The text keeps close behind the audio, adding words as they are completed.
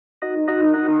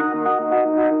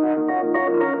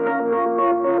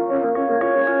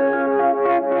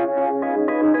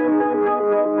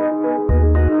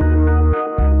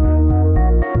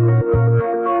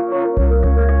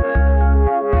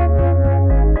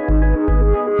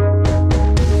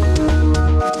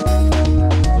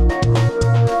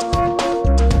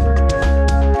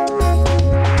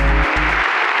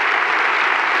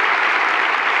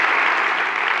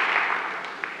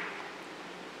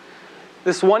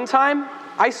This one time,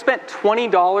 I spent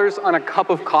 $20 on a cup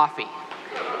of coffee,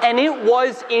 and it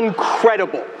was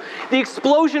incredible. The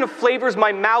explosion of flavors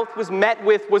my mouth was met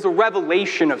with was a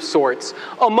revelation of sorts,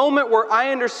 a moment where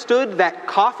I understood that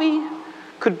coffee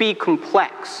could be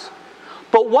complex.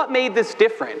 But what made this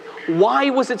different? Why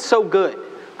was it so good?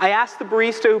 I asked the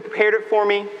barista who prepared it for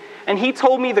me, and he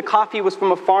told me the coffee was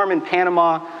from a farm in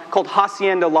Panama called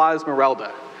Hacienda La Esmeralda,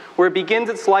 where it begins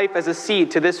its life as a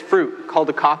seed to this fruit called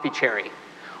a coffee cherry.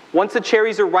 Once the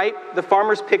cherries are ripe, the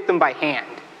farmers pick them by hand.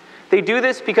 They do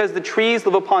this because the trees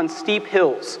live upon steep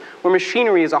hills where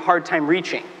machinery is a hard time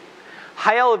reaching.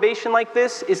 High elevation like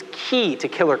this is key to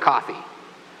killer coffee.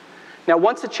 Now,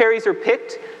 once the cherries are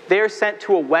picked, they are sent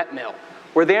to a wet mill,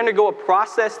 where they undergo a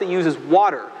process that uses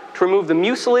water to remove the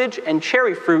mucilage and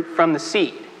cherry fruit from the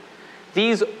seed.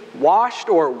 These washed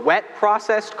or wet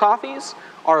processed coffees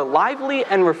are lively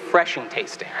and refreshing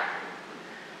tasting.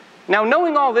 Now,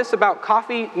 knowing all this about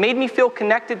coffee made me feel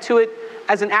connected to it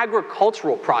as an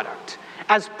agricultural product,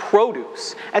 as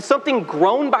produce, as something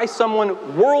grown by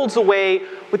someone worlds away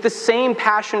with the same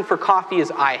passion for coffee as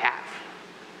I have.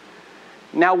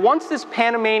 Now, once this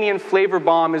Panamanian flavor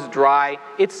bomb is dry,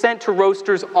 it's sent to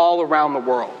roasters all around the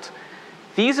world.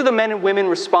 These are the men and women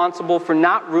responsible for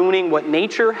not ruining what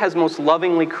nature has most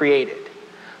lovingly created.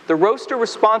 The roaster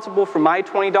responsible for my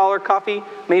 $20 coffee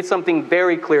made something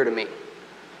very clear to me.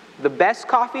 The best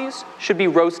coffees should be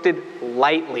roasted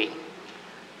lightly.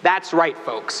 That's right,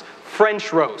 folks.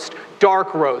 French roast,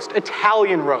 dark roast,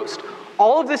 Italian roast.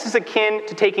 All of this is akin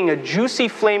to taking a juicy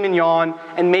filet mignon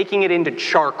and making it into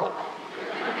charcoal.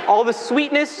 All the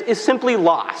sweetness is simply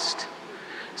lost.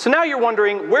 So now you're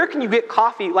wondering, where can you get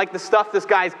coffee like the stuff this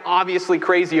guy's obviously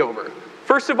crazy over?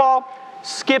 First of all,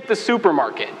 skip the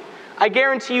supermarket. I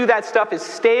guarantee you that stuff is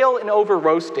stale and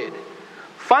over-roasted.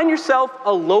 Find yourself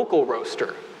a local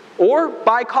roaster, or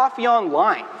buy coffee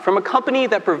online from a company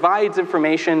that provides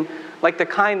information like the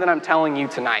kind that I'm telling you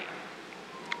tonight.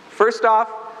 First off,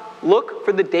 look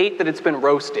for the date that it's been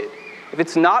roasted. If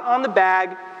it's not on the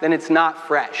bag, then it's not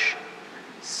fresh.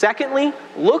 Secondly,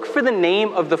 look for the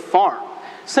name of the farm.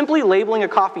 Simply labeling a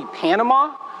coffee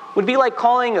Panama would be like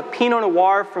calling a Pinot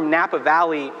Noir from Napa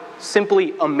Valley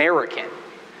simply American.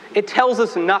 It tells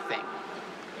us nothing.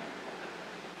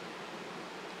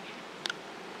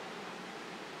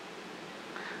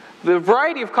 The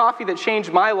variety of coffee that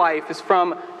changed my life is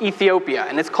from Ethiopia,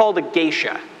 and it's called a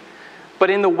geisha.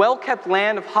 But in the well-kept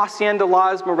land of Hacienda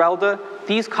La Esmeralda,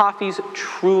 these coffees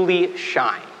truly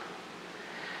shine.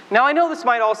 Now, I know this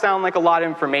might all sound like a lot of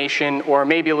information or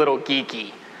maybe a little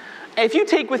geeky. If you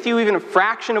take with you even a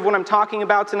fraction of what I'm talking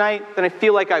about tonight, then I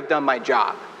feel like I've done my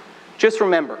job. Just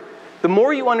remember, the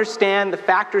more you understand the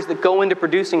factors that go into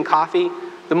producing coffee,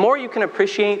 the more you can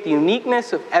appreciate the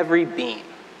uniqueness of every bean.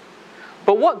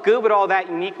 But what good would all that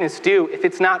uniqueness do if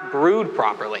it's not brewed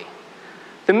properly?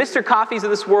 The Mr. Coffees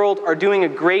of this world are doing a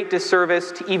great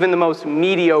disservice to even the most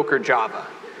mediocre Java.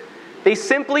 They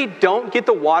simply don't get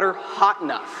the water hot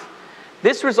enough.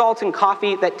 This results in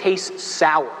coffee that tastes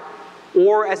sour,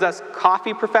 or as us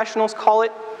coffee professionals call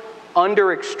it,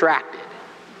 under-extracted.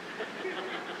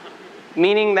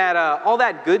 Meaning that all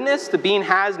that goodness the bean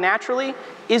has naturally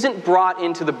isn't brought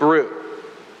into the brew.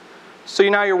 So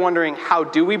now you're wondering, how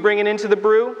do we bring it into the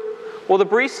brew? Well, the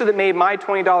barista that made my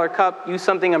 $20 cup used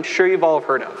something I'm sure you've all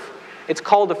heard of. It's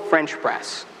called a French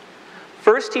press.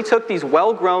 First, he took these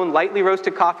well-grown, lightly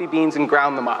roasted coffee beans and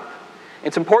ground them up.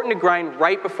 It's important to grind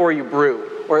right before you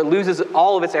brew, or it loses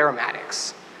all of its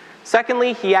aromatics.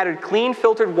 Secondly, he added clean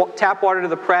filtered tap water to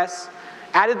the press,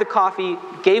 added the coffee,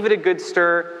 gave it a good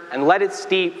stir, and let it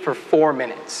steep for 4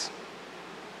 minutes.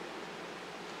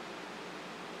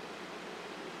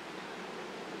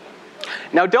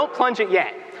 Now, don't plunge it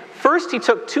yet. First, he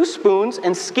took 2 spoons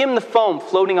and skimmed the foam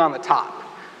floating on the top.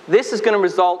 This is going to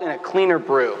result in a cleaner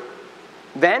brew.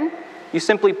 Then, you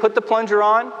simply put the plunger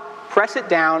on, press it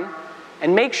down,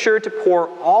 and make sure to pour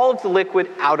all of the liquid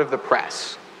out of the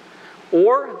press.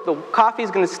 Or the coffee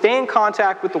is going to stay in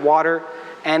contact with the water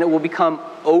and it will become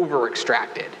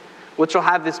over-extracted, which will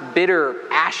have this bitter,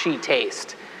 ashy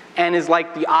taste and is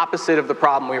like the opposite of the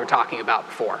problem we were talking about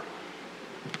before.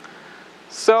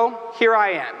 So here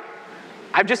I am.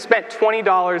 I've just spent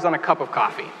 $20 on a cup of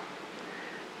coffee.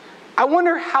 I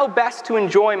wonder how best to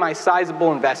enjoy my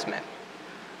sizable investment.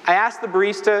 I asked the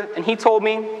barista, and he told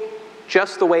me,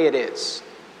 just the way it is.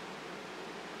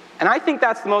 And I think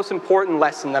that's the most important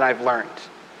lesson that I've learned,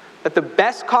 that the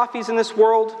best coffees in this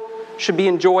world should be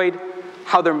enjoyed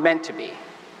how they're meant to be.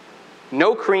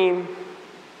 No cream,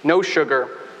 no sugar,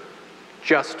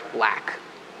 just black.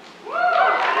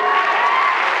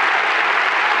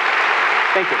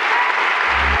 Thank you.